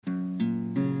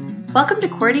Welcome to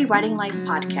QWERTY Writing Life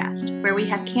Podcast, where we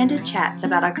have candid chats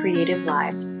about our creative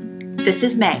lives. This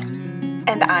is May.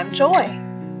 And I'm Joy.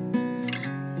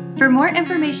 For more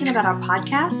information about our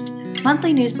podcast,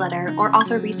 monthly newsletter, or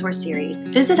author resource series,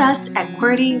 visit us at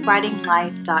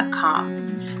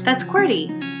QWERTYWritingLife.com. That's QWERTY,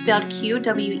 spelled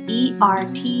QWERTY.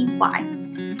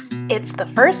 It's the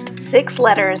first 6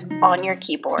 letters on your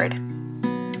keyboard.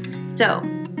 So,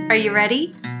 are you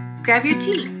ready? Grab your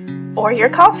tea. Or your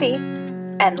coffee,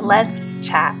 and let's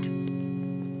chat.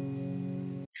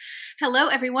 Hello,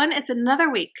 everyone. It's another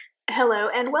week. Hello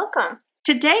and welcome.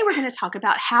 Today, we're going to talk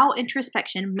about how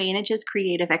introspection manages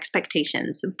creative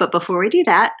expectations. But before we do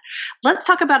that, let's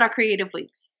talk about our creative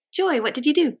weeks. Joy, what did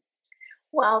you do?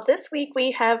 Well, this week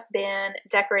we have been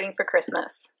decorating for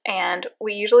Christmas, and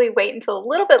we usually wait until a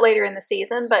little bit later in the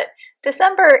season, but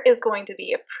December is going to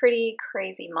be a pretty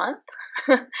crazy month.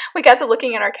 We got to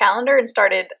looking at our calendar and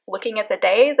started looking at the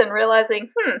days and realizing,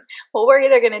 well, we're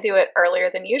either going to do it earlier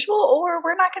than usual, or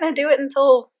we're not going to do it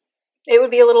until it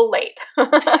would be a little late.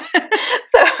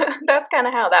 So that's kind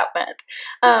of how that went.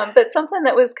 But something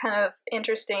that was kind of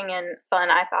interesting and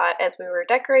fun, I thought, as we were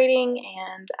decorating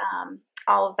and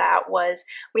all of that was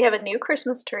we have a new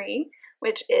Christmas tree,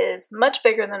 which is much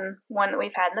bigger than one that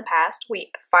we've had in the past.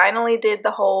 We finally did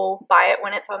the whole buy it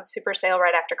when it's on super sale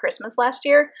right after Christmas last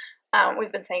year.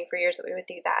 We've been saying for years that we would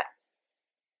do that.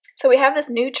 So we have this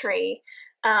new tree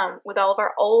with all of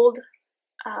our old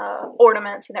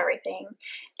ornaments and everything.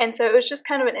 And so it was just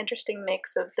kind of an interesting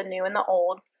mix of the new and the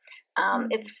old.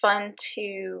 It's fun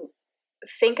to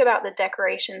think about the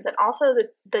decorations and also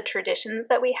the traditions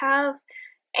that we have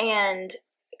and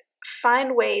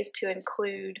find ways to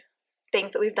include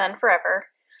things that we've done forever,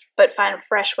 but find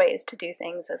fresh ways to do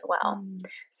things as well.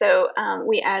 So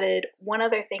we added one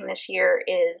other thing this year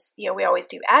is, we always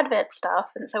do Advent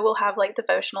stuff, and so we'll have like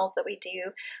devotionals that we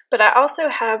do, but I also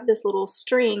have this little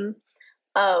string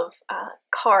of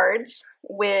cards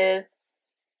with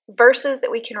verses that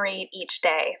we can read each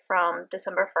day from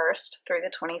December 1st through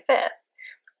the 25th.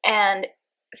 And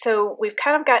so we've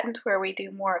kind of gotten to where we do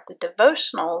more of the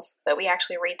devotionals that we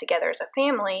actually read together as a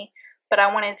family, but I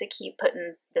wanted to keep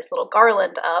putting this little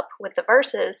garland up with the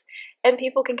verses, and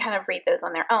people can kind of read those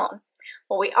on their own.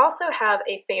 Well, we also have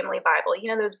a family Bible,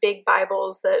 those big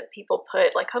Bibles that people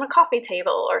put like on a coffee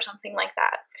table or something like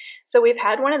that. So we've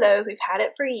had one of those. We've had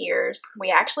it for years.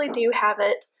 We actually do have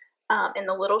it in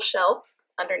the little shelf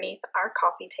underneath our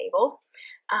coffee table.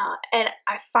 And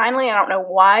I don't know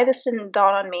why this didn't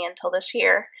dawn on me until this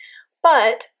year,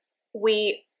 but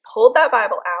we pulled that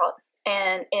Bible out,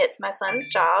 and it's my son's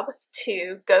job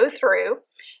to go through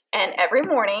and every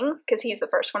morning, because he's the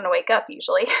first one to wake up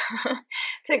usually,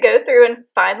 to go through and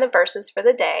find the verses for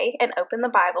the day and open the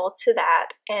Bible to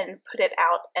that and put it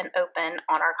out and open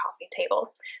on our coffee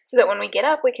table so that when we get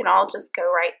up, we can all just go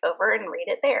right over and read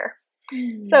it there.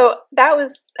 So that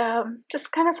was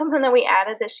just kind of something that we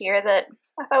added this year that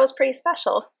I thought was pretty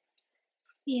special.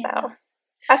 Yeah. So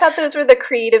I thought those were the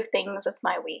creative things of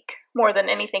my week more than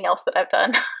anything else that I've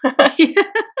done.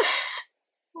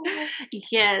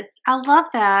 Yes, I love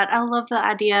that. I love the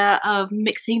idea of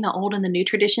mixing the old and the new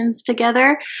traditions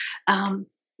together, and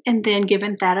then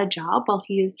giving Thad a job while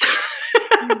he's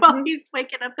while he's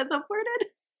waking up in the morning.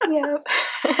 Yep.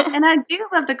 And I do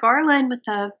love the garland with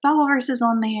the Bible verses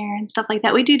on there and stuff like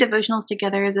that. We do devotionals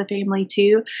together as a family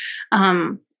too.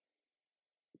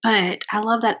 But I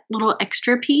love that little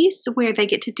extra piece where they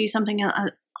get to do something,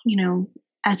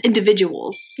 as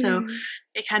individuals. So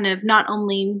it kind of not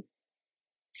only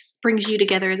brings you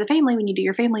together as a family when you do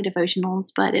your family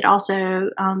devotionals, but it also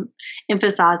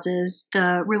emphasizes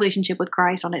the relationship with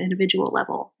Christ on an individual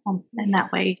level in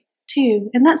that way too.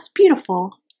 And that's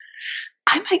beautiful.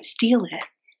 I might steal it.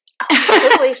 I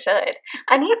totally should.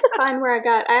 I need to find where I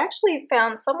actually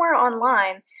found somewhere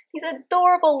online these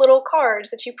adorable little cards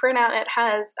that you print out. It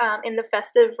has in the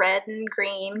festive red and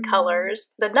green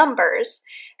colors, the numbers.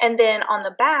 And then on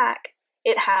the back,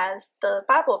 it has the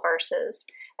Bible verses.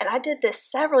 And I did this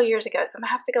several years ago, so I'm going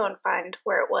to have to go and find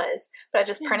where it was. But I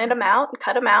just printed them out and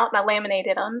cut them out, and I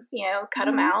laminated them, cut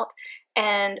them out,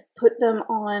 and put them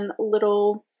on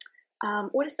little,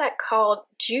 what is that called?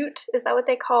 Jute? Is that what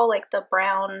they call, like the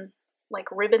brown,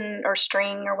 like ribbon or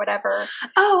string or whatever?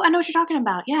 Oh, I know what you're talking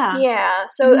about. Yeah. Yeah.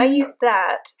 So I used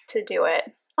that to do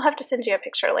it. I'll have to send you a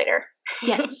picture later.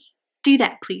 Yes. Do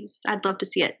that, please. I'd love to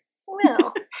see it.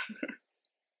 Well.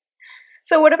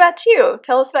 So what about you?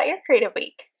 Tell us about your creative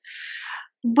week.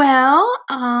 Well,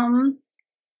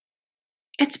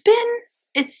 it's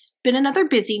been another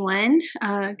busy one.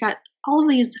 Got all of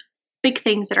these big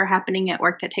things that are happening at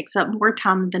work that takes up more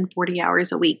time than 40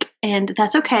 hours a week. And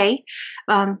that's okay.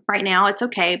 Right now, it's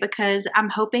okay because I'm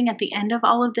hoping at the end of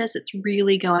all of this, it's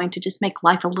really going to just make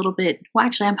life a little bit, well,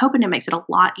 actually, I'm hoping it makes it a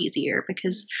lot easier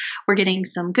because we're getting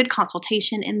some good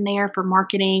consultation in there for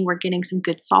marketing. We're getting some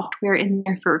good software in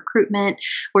there for recruitment.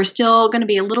 We're still going to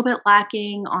be a little bit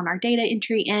lacking on our data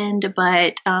entry end,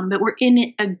 but we're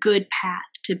in a good path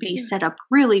to be set up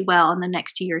really well in the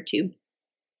next year or two.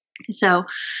 So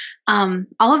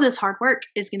all of this hard work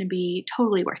is going to be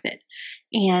totally worth it.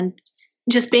 And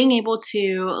just being able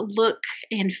to look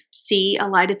and see a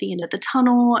light at the end of the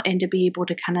tunnel and to be able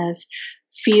to kind of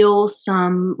feel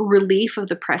some relief of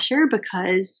the pressure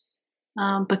because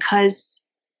I'm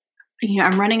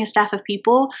running a staff of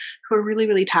people who are really,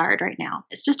 really tired right now.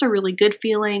 It's just a really good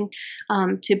feeling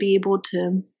to be able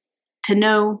to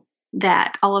know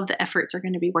that all of the efforts are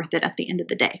going to be worth it at the end of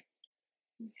the day.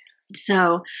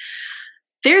 So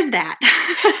there's that.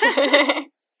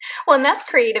 Well, and that's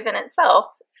creative in itself,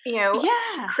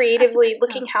 creatively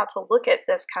looking how to look at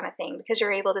this kind of thing because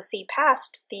you're able to see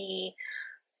past the,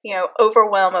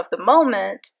 overwhelm of the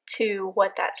moment to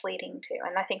what that's leading to.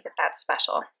 And I think that that's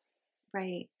special.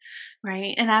 Right.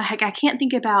 And I can't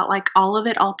think about like all of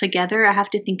it all together. I have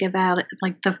to think about it,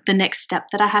 like the next step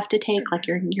that I have to take, like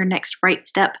your next right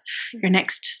step, your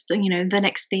next, the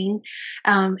next thing.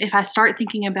 If I start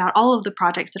thinking about all of the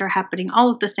projects that are happening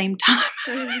all at the same time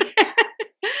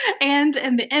and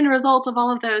the end result of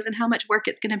all of those and how much work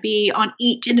it's going to be on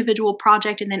each individual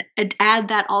project and then add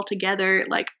that all together,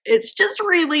 like it's just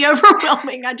really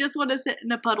overwhelming. I just want to sit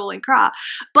in a puddle and cry.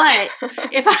 But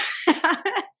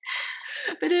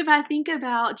if I think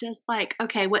about just like,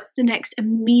 okay, what's the next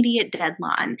immediate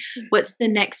deadline? What's the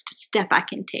next step I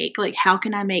can take? Like, how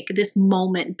can I make this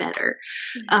moment better?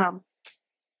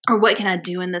 Or what can I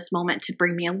do in this moment to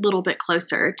bring me a little bit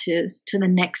closer to the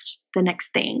next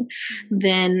thing?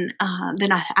 Then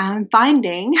I'm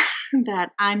finding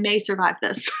that I may survive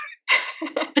this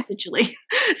potentially.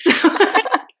 So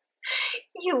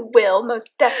you will,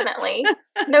 most definitely.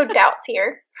 No doubts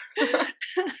here.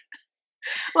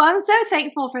 Well, I'm so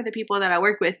thankful for the people that I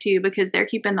work with too, because they're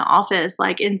keeping the office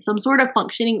like in some sort of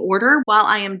functioning order while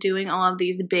I am doing all of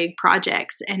these big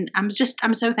projects. And I'm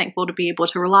so thankful to be able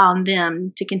to rely on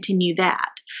them to continue that.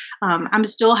 I'm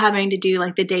still having to do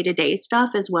like the day-to-day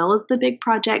stuff as well as the big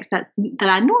projects that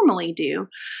I normally do.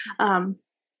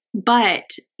 But,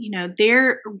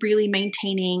 they're really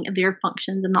maintaining their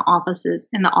functions in the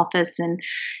office. And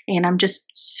I'm just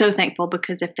so thankful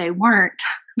because if they weren't,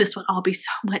 this would all be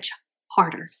so much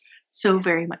harder, so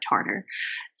very much harder.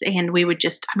 And we would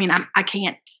just, I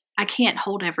can't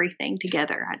hold everything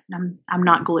together. I'm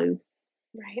not glue.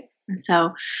 Right. And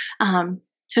so,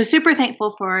 so super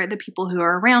thankful for the people who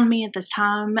are around me at this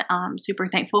time. Super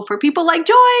thankful for people like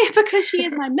Joy because she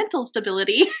is my mental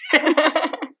stability.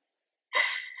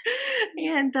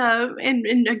 And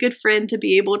a good friend to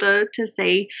be able to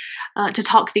say, to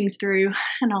talk things through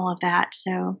and all of that.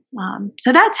 So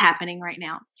that's happening right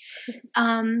now.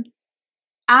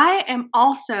 I am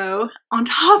also, on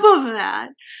top of that,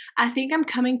 I think I'm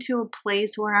coming to a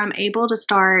place where I'm able to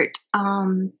start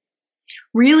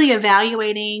really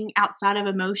evaluating outside of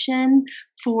emotion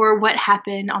for what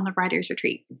happened on the writer's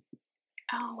retreat.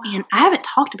 Oh, wow. And I haven't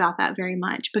talked about that very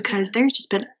much because there's just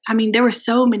been, there were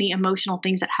so many emotional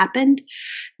things that happened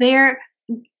there.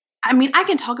 I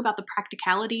can talk about the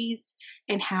practicalities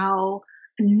and how,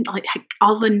 like,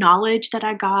 all the knowledge that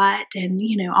I got and,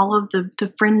 all of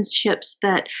the friendships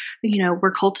that,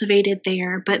 were cultivated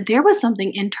there. But there was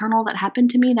something internal that happened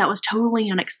to me that was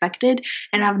totally unexpected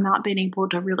and I've not been able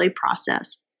to really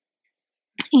process.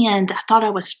 And I thought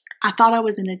I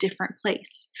was in a different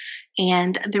place.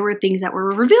 And there were things that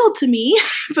were revealed to me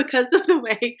because of the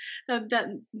way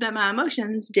that my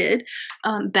emotions did,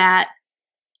 that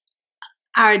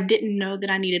I didn't know that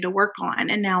I needed to work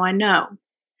on. And now I know.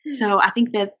 So I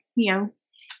think that,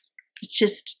 it's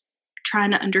just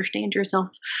trying to understand yourself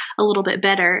a little bit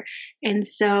better. And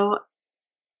so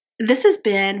this has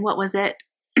been, what was it?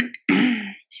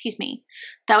 Excuse me.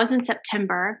 That was in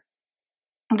September.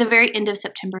 The very end of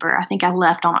September. I think I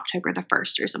left on October the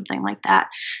 1st or something like that.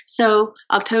 So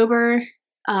October,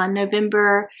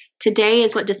 November, today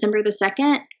is what, December the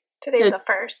 2nd? Today's the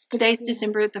 1st. Today's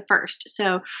December the 1st.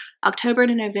 So October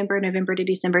to November, November to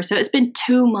December. So it's been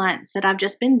 2 months that I've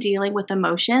just been dealing with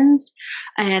emotions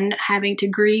and having to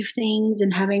grieve things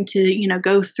and having to,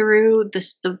 go through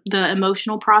the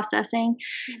emotional processing.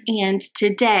 And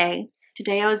today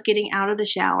I was getting out of the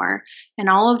shower and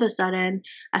all of a sudden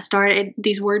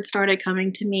these words started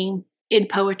coming to me in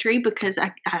poetry because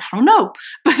I don't know,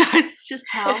 but that's just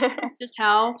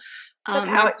how That's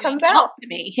how it comes talk out to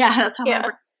me. Yeah, that's how yeah.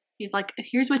 he's like,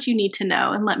 here's what you need to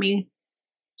know, and let me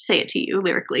say it to you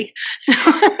lyrically. So,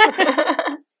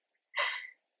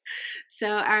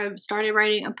 so I started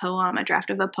writing a draft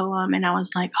of a poem, and I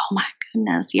was like, oh my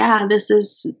goodness, yeah,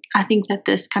 I think that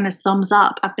this kind of sums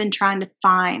up. I've been trying to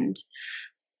find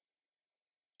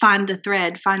the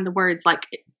thread, find the words, like,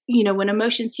 when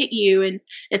emotions hit you and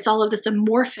it's all of this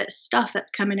amorphous stuff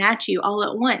that's coming at you all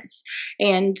at once.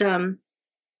 And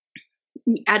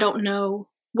I don't know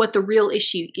what the real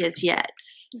issue is yet.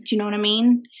 Do you know what I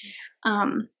mean?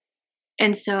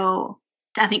 And so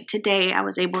I think today I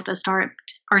was able to start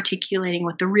articulating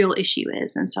what the real issue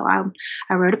is. And so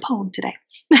I wrote a poem today.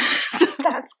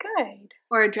 That's good.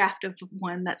 Or a draft of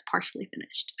one that's partially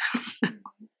finished.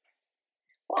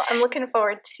 Well, I'm looking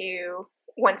forward to,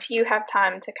 once you have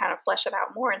time to kind of flesh it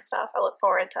out more and stuff, I look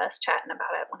forward to us chatting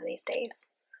about it one of these days.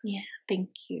 Yeah, thank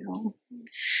you.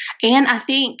 And I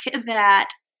think that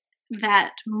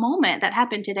moment that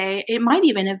happened today, it might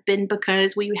even have been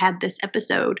because we had this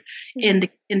episode in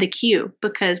the queue,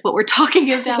 because what we're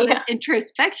talking about is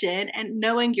introspection and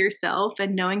knowing yourself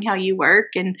and knowing how you work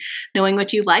and knowing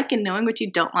what you like and knowing what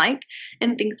you don't like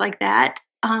and things like that.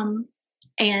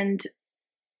 And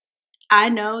I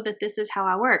know that this is how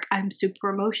I work. I'm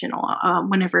super emotional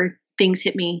whenever things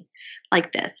hit me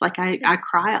like this. Like I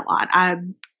cry a lot. I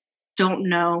don't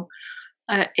know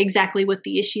exactly what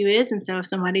the issue is. And so if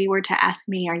somebody were to ask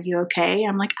me, are you okay?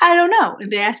 I'm like, I don't know. If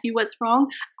they ask you what's wrong,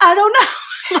 I don't know.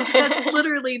 That's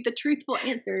literally the truthful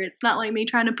answer. It's not like me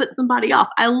trying to put somebody off.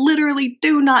 I literally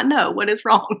do not know what is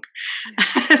wrong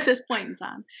at this point in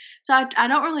time. So I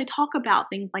don't really talk about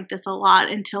things like this a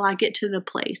lot until I get to the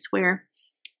place where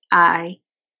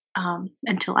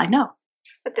until I know.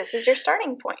 But this is your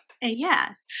starting point. And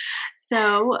yes.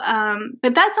 So,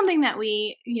 but that's something that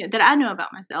that I know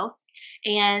about myself.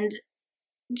 And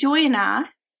Joy and I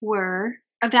were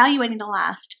evaluating the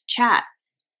last chat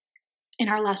in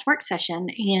our last work session,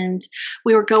 and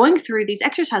we were going through these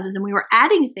exercises and we were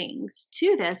adding things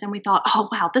to this, and we thought, oh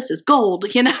wow, this is gold,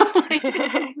 like, this is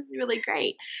really, really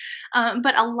great.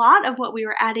 But a lot of what we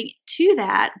were adding to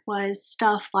that was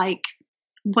stuff like,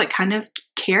 what kind of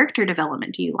character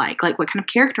development do you like? Like, what kind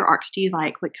of character arcs do you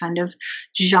like? What kind of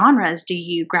genres do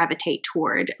you gravitate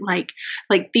toward? Like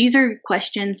these are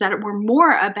questions that were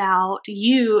more about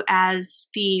you as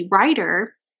the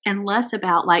writer and less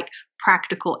about like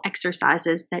practical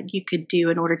exercises that you could do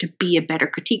in order to be a better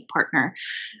critique partner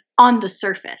on the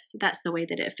surface. That's the way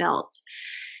that it felt.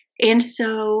 And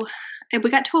so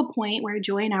we got to a point where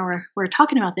Joy and I were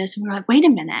talking about this, and we were like, wait a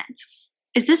minute,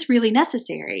 is this really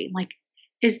necessary? Like,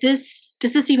 does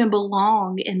this even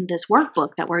belong in this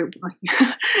workbook that we're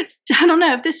I don't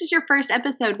know. If this is your first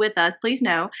episode with us, please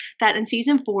know that in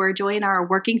season 4, Joy and I are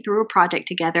working through a project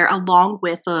together along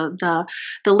with the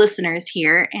listeners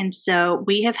here. And so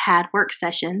we have had work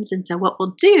sessions. And so what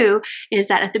we'll do is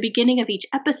that at the beginning of each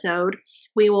episode,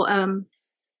 we will,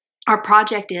 our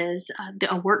project is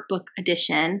a workbook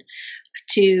edition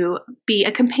to be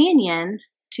a companion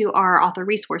to our author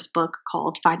resource book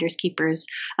called Finders Keepers,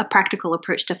 A Practical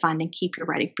Approach to Find and Keep Your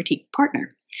Writing Critique Partner.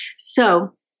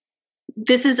 So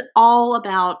this is all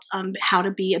about how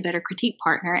to be a better critique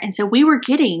partner. And so we were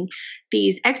getting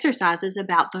these exercises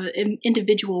about the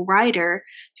individual writer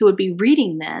who would be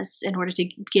reading this in order to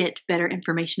get better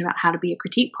information about how to be a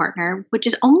critique partner, which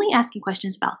is only asking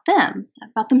questions about them,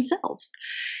 about themselves.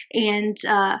 And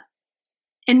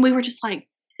we were just like,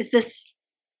 is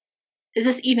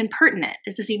this even pertinent?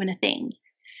 Is this even a thing?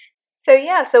 So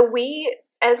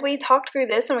as we talked through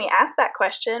this and we asked that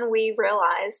question, we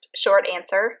realized, short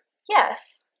answer,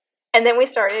 yes. And then we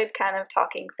started kind of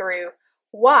talking through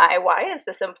why is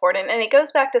this important? And it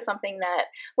goes back to something that,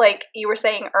 like you were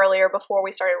saying earlier before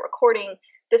we started recording,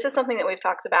 this is something that we've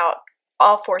talked about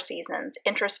all 4 seasons,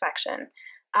 introspection.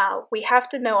 We have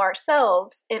to know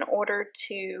ourselves in order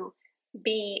to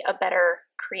be a better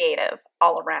creative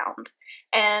all around.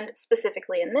 And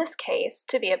specifically in this case,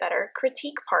 to be a better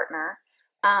critique partner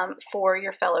for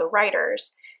your fellow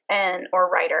writers or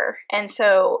writer. And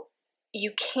so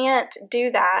you can't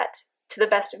do that to the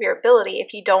best of your ability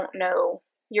if you don't know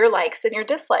your likes and your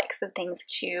dislikes, the things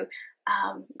that you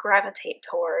gravitate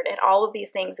toward, and all of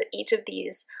these things that each of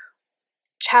these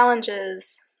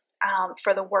challenges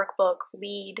for the workbook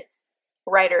lead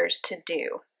writers to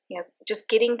do. Just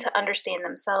getting to understand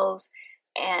themselves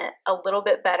and a little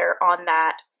bit better on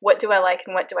that. What do I like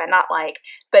and what do I not like?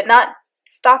 But not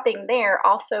stopping there,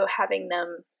 also having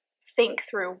them think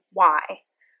through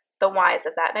the whys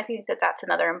of that. And I think that that's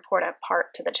another important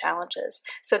part to the challenges.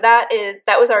 So that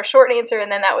was our short answer.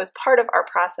 And then that was part of our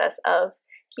process of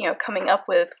coming up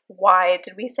with why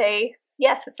did we say,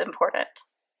 yes, it's important.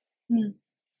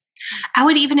 I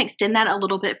would even extend that a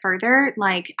little bit further,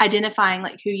 like identifying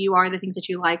like who you are, the things that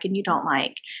you like and you don't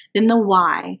like, then the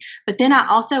why. But then I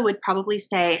also would probably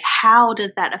say, how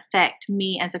does that affect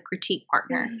me as a critique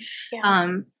partner?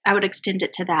 Yeah. I would extend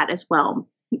it to that as well.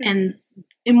 And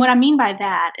what I mean by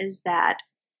that is that,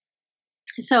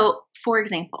 so for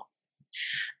example,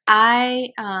 I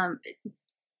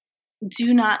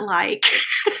do not like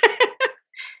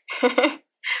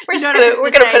we're gonna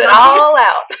put it all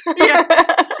out. Yeah.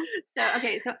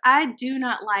 So I do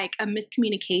not like a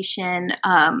miscommunication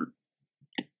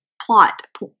plot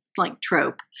like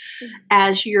trope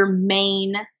as your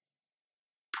main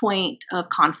point of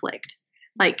conflict.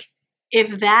 Like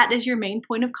if that is your main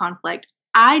point of conflict,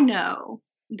 I know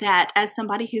that as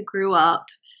somebody who grew up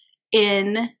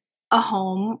in a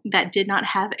home that did not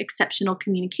have exceptional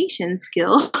communication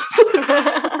skills,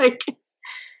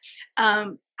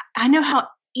 I know how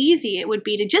easy it would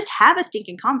be to just have a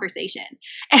stinking conversation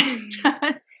and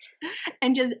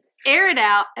just air it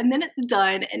out, and then it's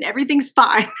done and everything's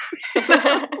fine.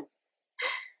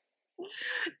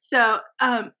 So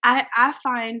I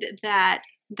find that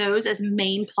those as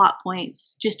main plot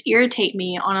points just irritate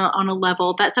me on a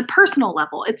level that's a personal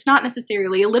level. It's not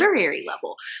necessarily a literary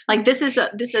level. Like this is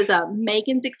a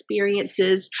Megan's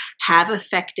experiences have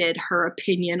affected her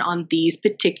opinion on these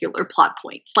particular plot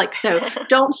points. Like, so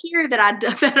don't hear that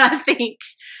I think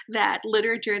that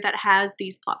literature that has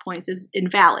these plot points is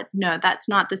invalid. No, that's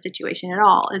not the situation at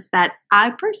all. It's that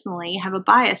I personally have a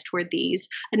bias toward these,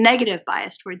 a negative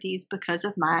bias toward these because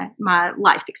of my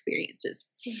life experiences.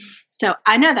 So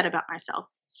I know that about myself.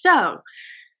 So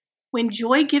when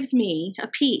Joy gives me a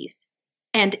piece,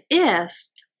 and if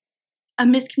a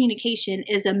miscommunication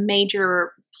is a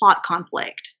major plot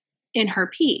conflict in her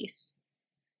piece,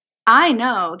 I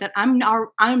know that I'm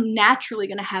naturally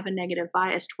going to have a negative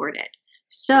bias toward it.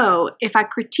 So if I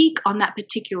critique on that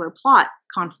particular plot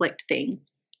conflict thing,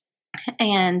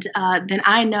 and then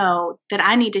I know that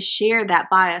I need to share that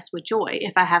bias with Joy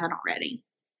if I haven't already.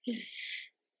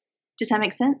 Does that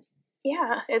make sense?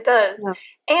 Yeah, it does. So,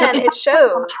 and it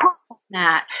shows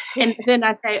that. And then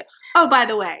I say, oh, by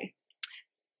the way,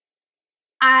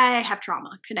 I have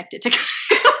trauma connected to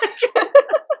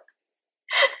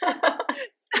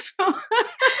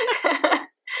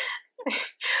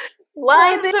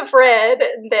lines of red,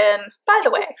 then by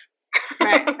the way.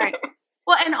 Right.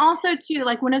 Well, and also too,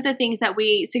 like one of the things that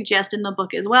we suggest in the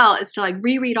book as well is to like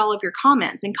reread all of your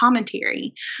comments and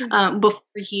commentary before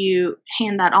you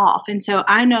hand that off. And so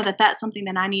I know that that's something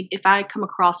that I need if I come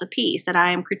across a piece that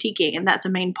I am critiquing and that's a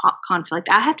main conflict.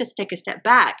 I have to take a step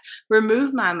back,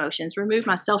 remove my emotions, remove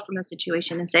myself from the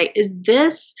situation, and say, is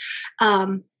this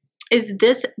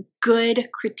good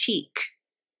critique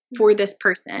for this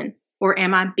person, or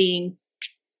am I being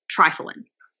trifling?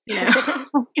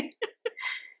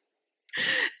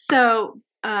 So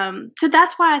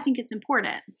that's why I think it's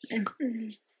important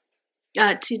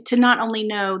to not only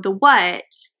know the what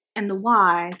and the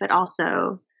why, but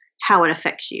also how it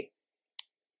affects you.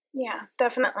 Yeah,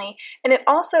 definitely. And it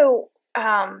also,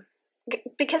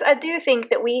 because I do think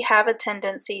that we have a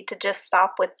tendency to just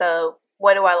stop with the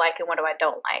what do I like and what do I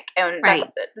don't like. And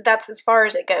that's as far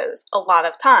as it goes a lot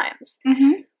of times.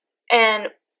 Mm-hmm. And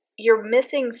you're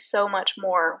missing so much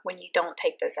more when you don't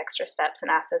take those extra steps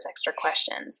and ask those extra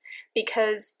questions.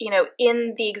 Because,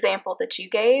 in the example that you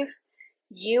gave,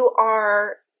 you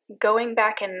are going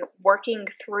back and working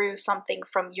through something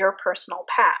from your personal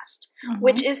past,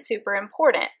 which is super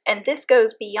important. And this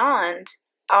goes beyond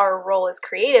our role as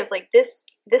creatives. Like this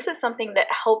is something that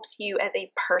helps you as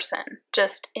a person,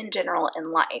 just in general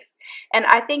in life. And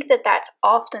I think that that's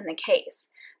often the case.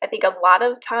 I think a lot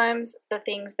of times the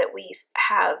things that we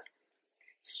have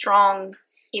strong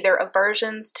either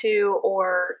aversions to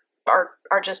or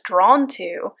are just drawn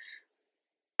to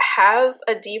have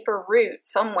a deeper root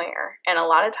somewhere. And a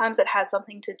lot of times it has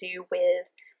something to do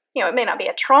with, it may not be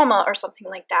a trauma or something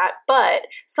like that, but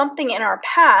something in our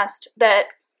past that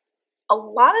a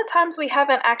lot of times we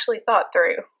haven't actually thought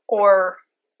through or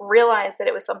realized that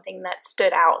it was something that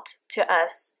stood out to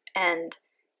us and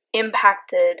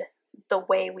impacted the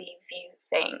way we view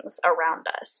things around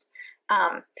us.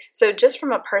 So just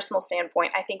from a personal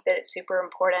standpoint, I think that it's super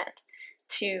important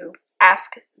to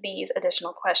ask these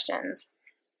additional questions,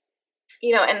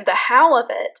 and the how of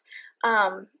it.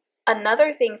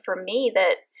 Another thing for me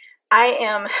that I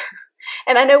am,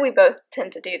 and I know we both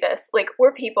tend to do this, like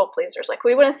we're people pleasers, like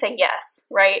we want to say yes,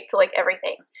 right, to like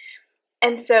everything.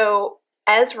 And so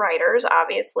as writers,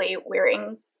 obviously we're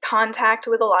in contact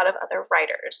with a lot of other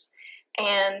writers.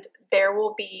 And there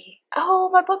will be, oh,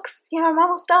 my book's, I'm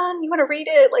almost done. You want to read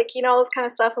it? Like, all this kind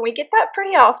of stuff. And we get that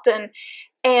pretty often.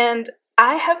 And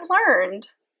I have learned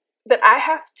that I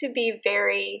have to be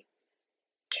very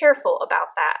careful about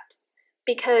that,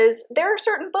 because there are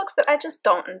certain books that I just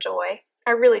don't enjoy.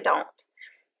 I really don't.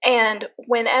 And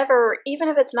whenever, even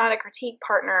if it's not a critique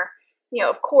partner,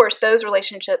 of course, those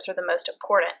relationships are the most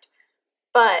important.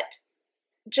 But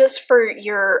just for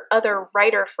your other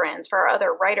writer friends, for our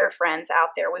other writer friends out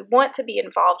there, we want to be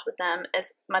involved with them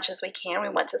as much as we can. We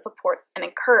want to support and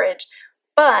encourage.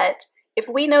 But if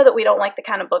we know that we don't like the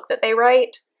kind of book that they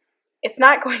write, it's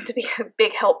not going to be a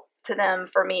big help to them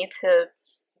for me to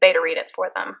beta read it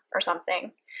for them or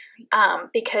something,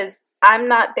 because I'm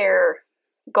not their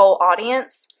goal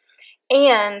audience.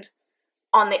 And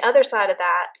on the other side of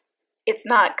that, it's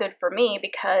not good for me,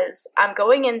 because I'm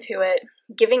going into it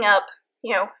giving up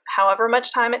however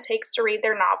much time it takes to read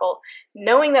their novel,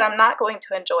 knowing that I'm not going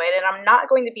to enjoy it, and I'm not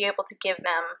going to be able to give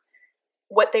them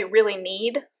what they really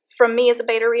need from me as a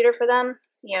beta reader for them.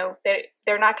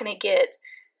 They're not going to get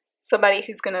somebody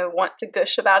who's going to want to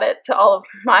gush about it to all of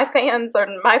my fans or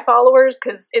my followers,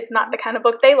 because it's not the kind of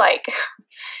book they like,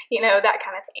 that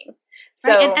kind of thing.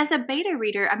 So, right. And as a beta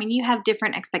reader, I mean, you have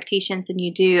different expectations than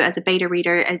you do as a beta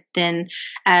reader than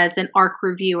as an ARC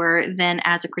reviewer than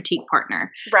as a critique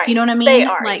partner. Right. You know what I mean? They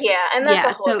are, and that's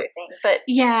a whole other thing. But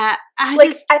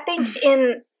I think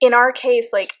in our case,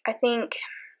 I think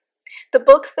the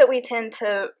books that we tend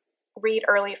to read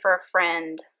early for a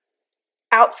friend,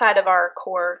 outside of our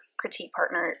core critique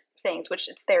partner things, which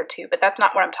it's there too, but that's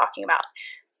not what I'm talking about.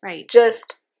 Right.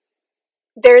 Just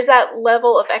there's that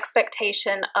level of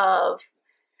expectation of,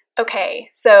 okay,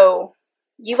 so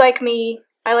you like me,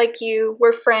 I like you,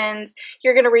 we're friends,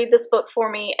 you're going to read this book for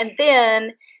me, and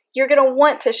then you're going to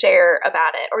want to share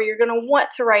about it, or you're going to want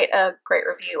to write a great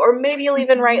review, or maybe you'll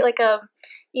even write a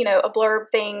blurb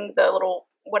thing, the little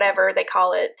whatever they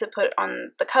call it, to put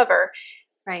on the cover.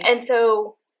 Right. And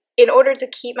so in order to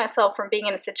keep myself from being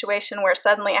in a situation where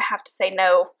suddenly I have to say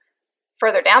no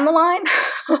further down the line,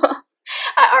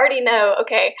 I already know,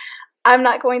 okay, I'm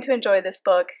not going to enjoy this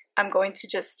book. I'm going to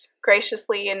just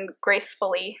graciously and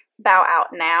gracefully bow out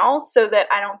now, so that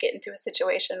I don't get into a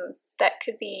situation that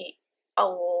could be a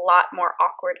lot more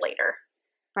awkward later.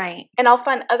 Right. And I'll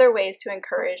find other ways to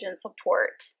encourage and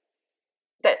support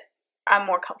that I'm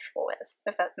more comfortable with,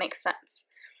 if that makes sense.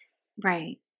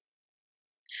 Right.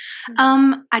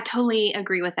 I totally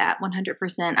agree with that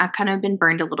 100%. I've kind of been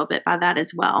burned a little bit by that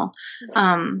as well.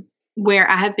 Where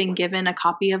I have been given a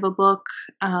copy of a book,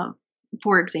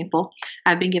 for example,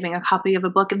 I've been given a copy of a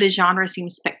book. The genre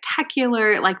seems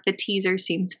spectacular. Like, the teaser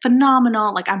seems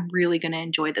phenomenal. Like, I'm really going to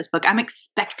enjoy this book. I'm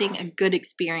expecting a good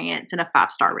experience and a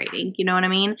 5-star rating. You know what I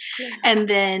mean? Yeah. And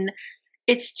then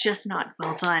it's just not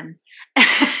well done.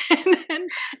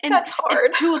 and that's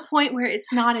hard. To a point where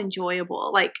it's not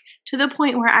enjoyable. Like, to the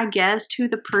point where I guessed who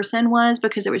the person was,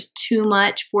 because there was too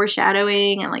much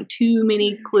foreshadowing and too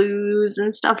many clues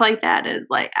and stuff like that. Is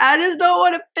I just don't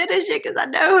want to finish it because I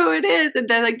know who it is. And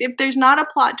then if there's not a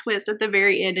plot twist at the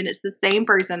very end and it's the same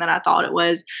person that I thought it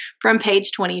was from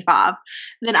page 25,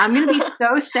 then I'm going to be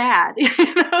so sad.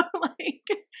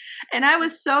 And I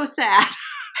was so sad.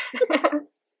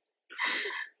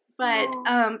 But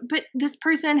this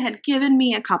person had given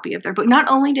me a copy of their book.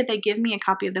 Not only did they give me a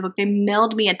copy of the book, they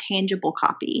mailed me a tangible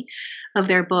copy of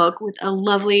their book with a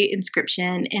lovely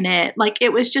inscription in it.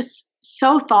 It was just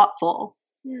so thoughtful.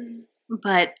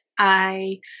 But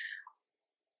it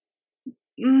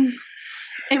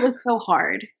was so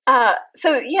hard.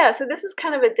 So this is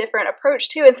kind of a different approach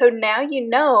too. And so now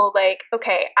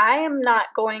okay, I am not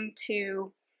going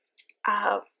to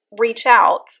reach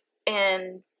out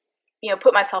and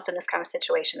put myself in this kind of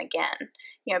situation again,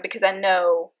 because I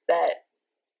know that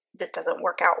this doesn't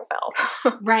work out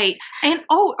well. Right. And,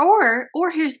 or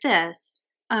here's this,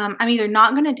 I'm either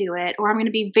not going to do it, or I'm going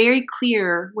to be very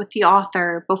clear with the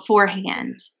author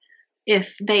beforehand.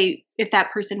 If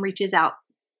that person reaches out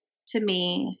to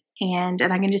me and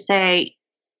I can just say,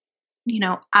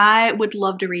 I would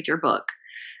love to read your book.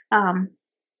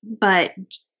 But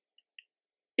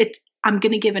I'm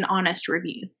going to give an honest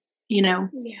review,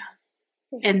 Yeah.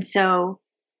 And so,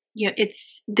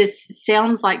 this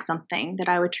sounds like something that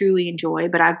I would truly enjoy,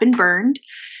 but I've been burned,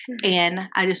 and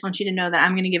I just want you to know that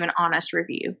I'm going to give an honest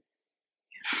review.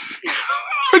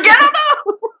 I don't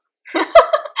know.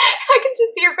 I can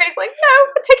just see your face no,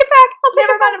 take it back.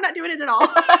 Never mind, I'm not doing it at all.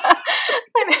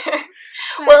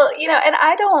 Well, and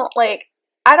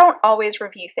I don't always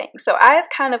review things. So I've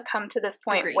kind of come to this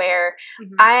point where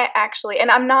I actually,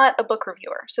 and I'm not a book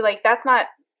reviewer. So that's not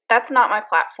my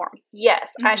platform.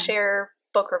 Yes, I share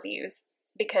book reviews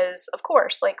because, of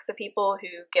course, like the people who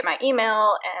get my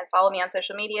email and follow me on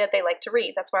social media, they like to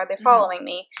read. That's why they're following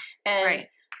me. And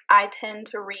I tend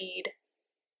to read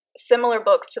similar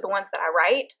books to the ones that I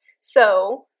write.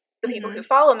 So the people who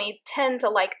follow me tend to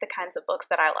like the kinds of books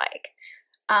that I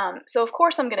like. So of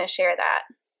course I'm going to share that,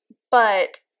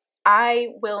 but I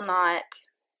will not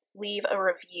leave a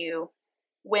review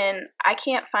when I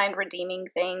can't find redeeming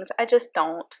things. I just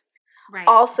don't. Right.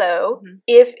 Also,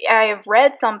 if I have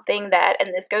read something that,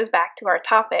 and this goes back to our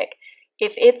topic,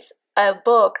 if it's a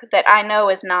book that I know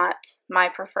is not my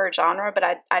preferred genre, but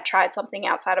I tried something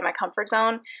outside of my comfort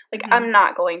zone, like I'm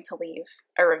not going to leave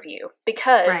a review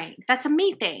because that's a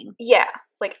me thing. Yeah.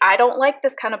 Like I don't like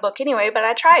this kind of book anyway, but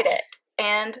I tried it.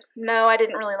 And no, I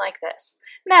didn't really like this.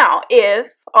 Now,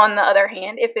 if, on the other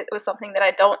hand, if it was something that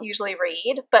I don't usually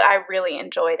read, but I really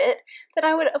enjoyed it, then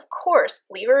I would, of course,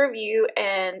 leave a review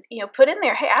and, put in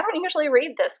there, hey, I don't usually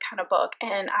read this kind of book,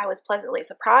 and I was pleasantly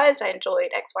surprised. I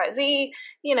enjoyed XYZ,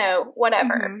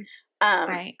 whatever.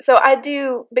 So I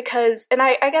do because, and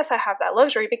I guess I have that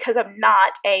luxury because I'm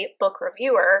not a book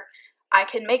reviewer. I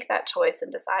can make that choice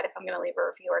and decide if I'm going to leave a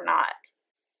review or not.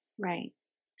 Right.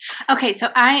 Okay, so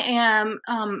I am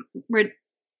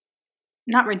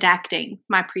not redacting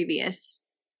my previous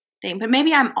thing, but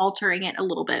maybe I'm altering it a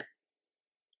little bit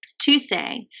to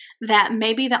say that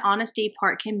maybe the honesty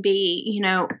part can be,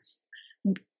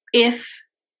 if,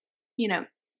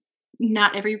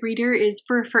 not every reader is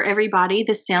for everybody.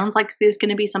 This sounds like this is going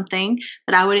to be something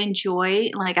that I would enjoy.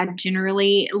 Like I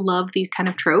generally love these kind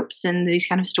of tropes and these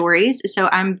kind of stories. So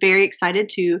I'm very excited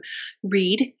to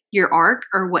read your arc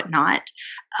or whatnot.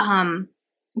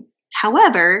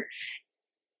 However,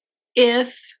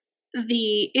 if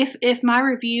my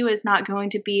review is not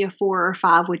going to be a 4 or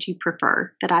 5, would you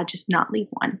prefer that I just not leave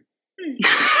one?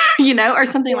 Or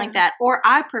something like that. Or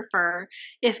I prefer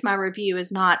if my review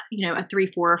is not, a 3,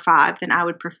 4, or 5, then I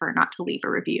would prefer not to leave a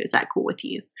review. Is that cool with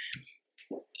you?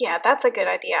 Yeah, that's a good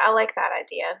idea. I like that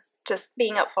idea. Just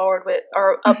being upfront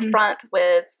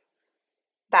with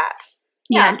that.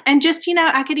 Yeah. And just,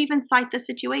 I could even cite the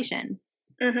situation.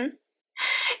 And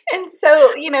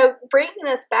so, bringing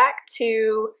this back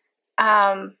to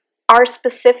our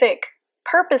specific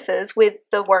purposes with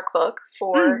the workbook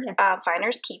for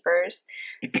Finders Keepers.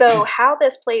 So how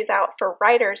this plays out for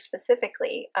writers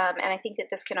specifically, and I think that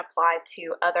this can apply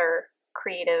to other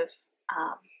creative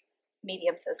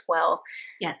mediums as well.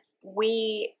 Yes.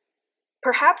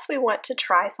 Perhaps we want to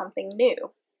try something new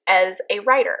as a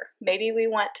writer. Maybe we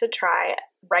want to try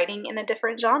writing in a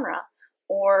different genre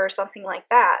or something like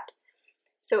that.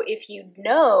 So if you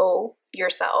know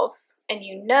yourself and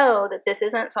you know that this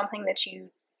isn't something that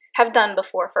you have done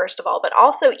before, first of all, but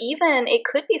also even it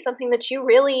could be something that you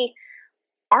really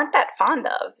aren't that fond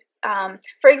of.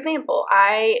 For example,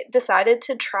 I decided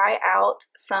to try out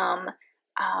some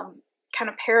kind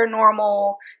of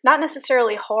paranormal, not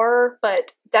necessarily horror,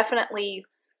 but definitely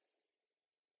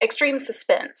extreme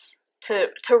suspense to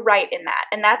write in that.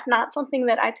 And that's not something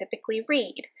that I typically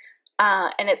read.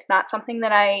 And it's not something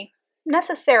that I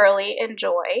necessarily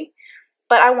enjoy,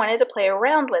 but I wanted to play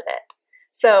around with it.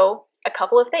 So a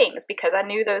couple of things, because I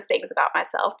knew those things about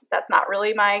myself. That's not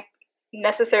really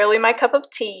necessarily my cup of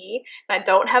tea, and I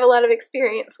don't have a lot of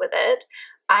experience with it.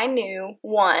 I knew,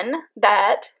 one,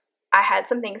 that I had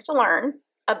some things to learn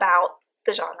about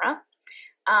the genre.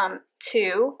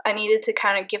 Two, I needed to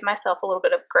kind of give myself a little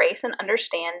bit of grace and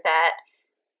understand that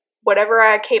whatever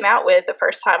I came out with the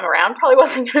first time around probably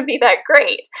wasn't going to be that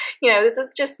great. This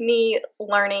is just me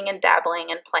learning and dabbling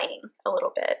and playing a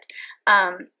little bit.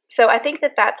 So I think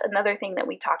that that's another thing that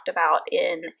we talked about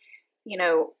in,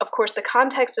 of course, the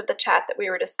context of the chat that we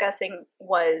were discussing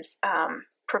was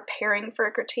preparing for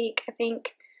a critique, I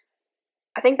think.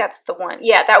 I think that's the one.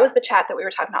 Yeah, that was the chat that we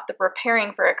were talking about, the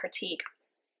preparing for a critique.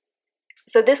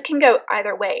 So this can go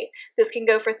either way. This can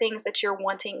go for things that you're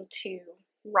wanting to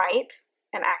write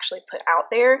and actually put out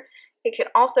there. It can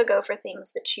also go for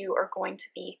things that you are going to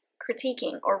be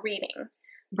critiquing or reading.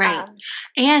 Right.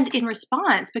 And in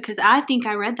response, because I think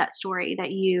I read that story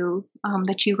that you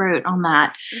wrote on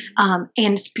that,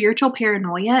 and spiritual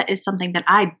paranoia is something that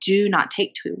I do not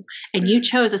take to. And you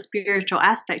chose a spiritual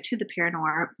aspect to the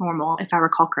paranormal, if I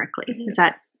recall correctly. Is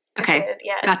that okay? I did,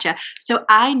 yes. Gotcha. So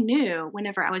I knew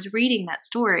whenever I was reading that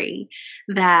story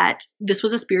that this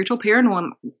was a spiritual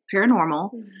paranormal,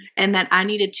 and that I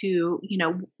needed to,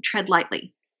 tread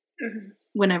lightly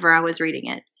whenever I was reading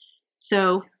it.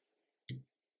 So.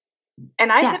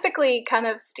 And I typically kind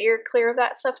of steer clear of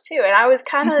that stuff too. And I was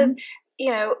kind of,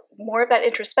 more of that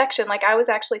introspection. Like I was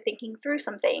actually thinking through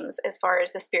some things as far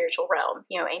as the spiritual realm,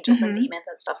 angels and demons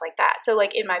and stuff like that. So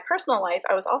like in my personal life,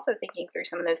 I was also thinking through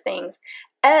some of those things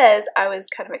as I was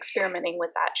kind of experimenting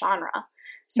with that genre.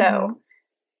 So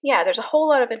yeah, there's a whole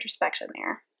lot of introspection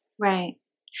there. Right.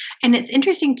 And it's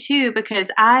interesting too, because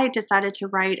I decided to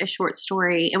write a short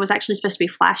story. It was actually supposed to be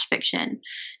flash fiction.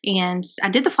 And I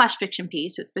did the flash fiction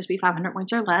piece. It's supposed to be 500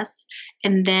 words or less.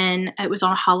 And then it was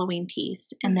on a Halloween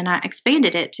piece. And then I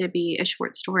expanded it to be a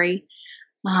short story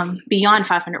beyond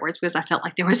 500 words because I felt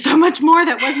like there was so much more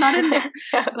that was not in there.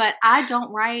 Yes. But I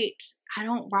don't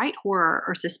write horror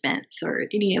or suspense or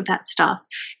any of that stuff.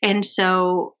 And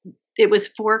so it was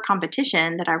for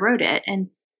competition that I wrote it. And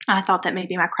I thought that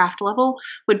maybe my craft level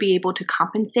would be able to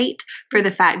compensate for the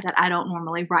fact that I don't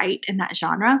normally write in that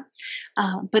genre.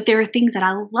 But there are things that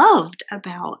I loved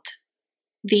about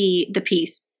the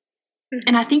piece.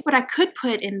 And I think what I could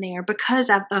put in there because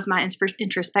of my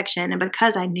introspection and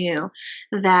because I knew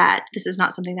that this is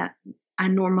not something that I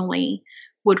normally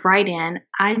would write in,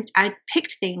 I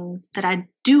picked things that I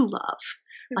do love.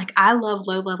 Like I love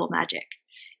low-level magic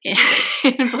in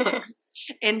books.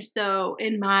 And so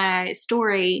in my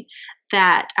story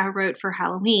that I wrote for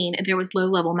Halloween, there was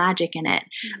low-level magic in it.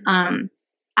 I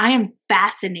am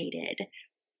fascinated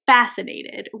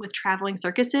with traveling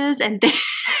circuses and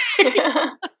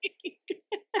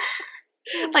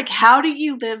like, how do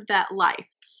you live that life?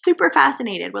 Super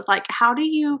fascinated with like, how do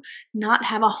you not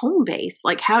have a home base?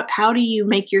 Like, how do you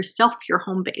make yourself your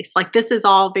home base? Like, this is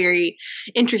all very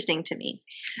interesting to me.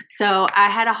 So I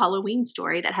had a Halloween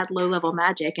story that had low-level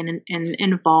magic and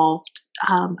involved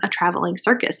a traveling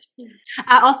circus.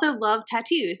 I also love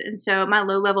tattoos. And so my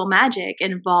low-level magic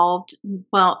involved,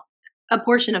 a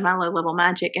portion of my low-level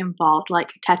magic involved like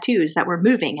tattoos that were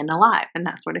moving and alive and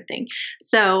that sort of thing.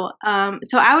 So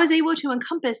I was able to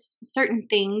encompass certain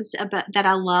things that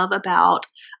I love about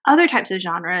other types of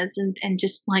genres and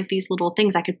just like these little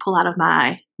things I could pull out of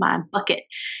my bucket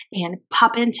and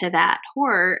pop into that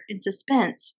horror and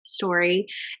suspense story.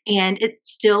 And it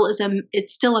still is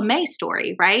it's still a May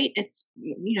story, right? It's,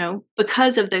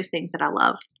 because of those things that I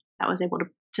love, I was able to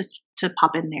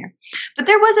pop in there. But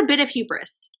there was a bit of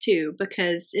hubris too,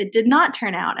 because it did not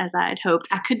turn out as I had hoped.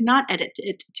 I could not edit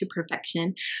it to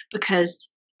perfection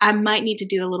because I might need to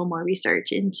do a little more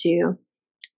research into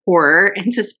horror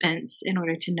and suspense in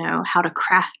order to know how to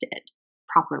craft it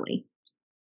properly.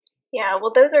 Yeah,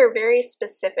 well, those are very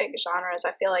specific genres.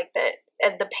 I feel like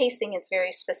that the pacing is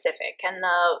very specific and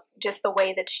just the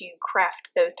way that you craft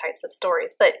those types of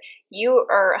stories. But you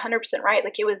are 100% right.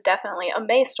 Like, it was definitely a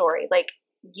May story. Like,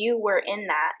 you were in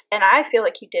that, and I feel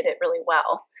like you did it really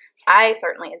well. I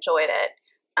certainly enjoyed it.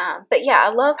 But yeah,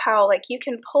 I love how like you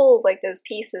can pull like those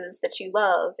pieces that you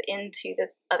love into the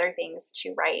other things that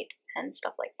you write and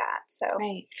stuff like that. So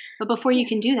right, but before you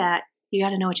can do that, you got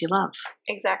to know what you love.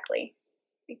 Exactly.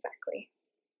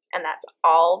 And that's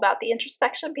all about the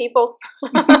introspection, people.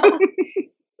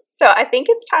 So I think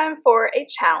it's time for a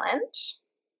challenge.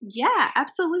 Yeah,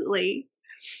 absolutely.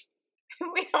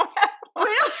 We don't have one.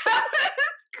 We don't have a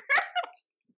script.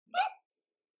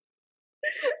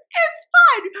 It's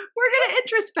fine. We're going to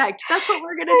introspect. That's what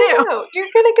we're going to do. No, you're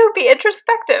going to go be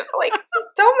introspective. Like,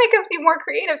 don't make us be more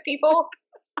creative, people.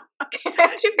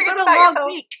 Can't you figure this out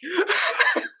yourselves?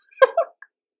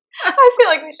 I feel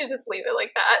like we should just leave it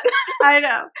like that. I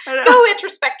know. Go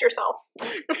introspect yourself.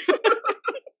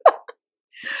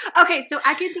 Okay, so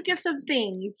I can think of some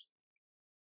things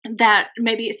that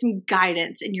maybe some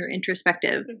guidance in your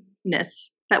introspectiveness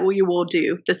that you will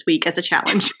do this week as a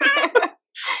challenge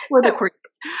for the course.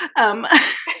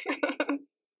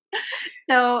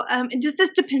 So this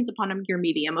depends upon your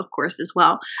medium, of course, as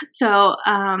well. So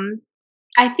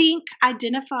I think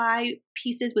identify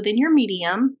pieces within your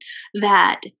medium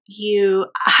that you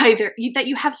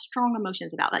have strong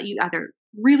emotions about, that you either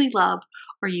really love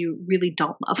or you really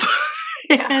don't love.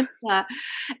 Yeah.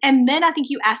 And then I think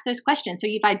you ask those questions. So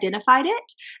you've identified it,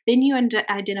 then you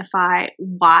identify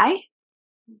why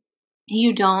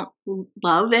you don't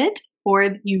love it or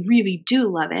you really do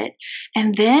love it.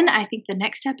 And then I think the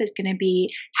next step is going to be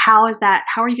how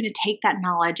are you going to take that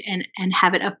knowledge and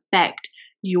have it affect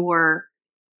your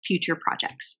future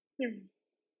projects?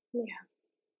 Yeah,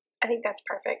 I think that's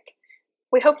perfect.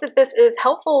 We hope that this is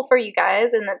helpful for you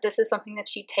guys and that this is something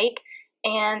that you take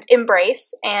and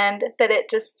embrace and that it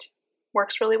just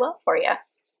works really well for you.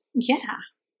 Yeah.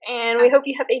 And we hope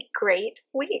you have a great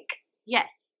week. Yes.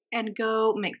 And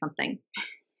go make something.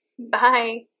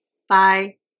 Bye.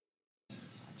 Bye.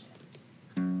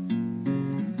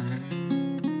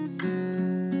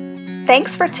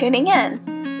 Thanks for tuning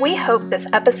in. We hope this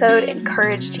episode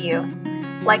encouraged you.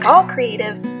 Like all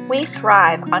creatives, we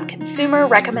thrive on consumer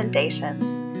recommendations.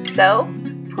 So,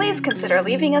 please consider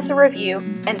leaving us a review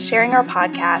and sharing our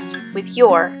podcast with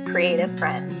your creative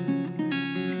friends.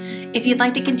 If you'd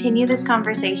like to continue this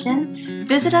conversation,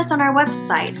 visit us on our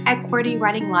website at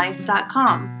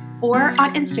QWERTYWritingLife.com or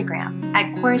on Instagram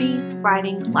at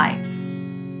QWERTYWritingLife.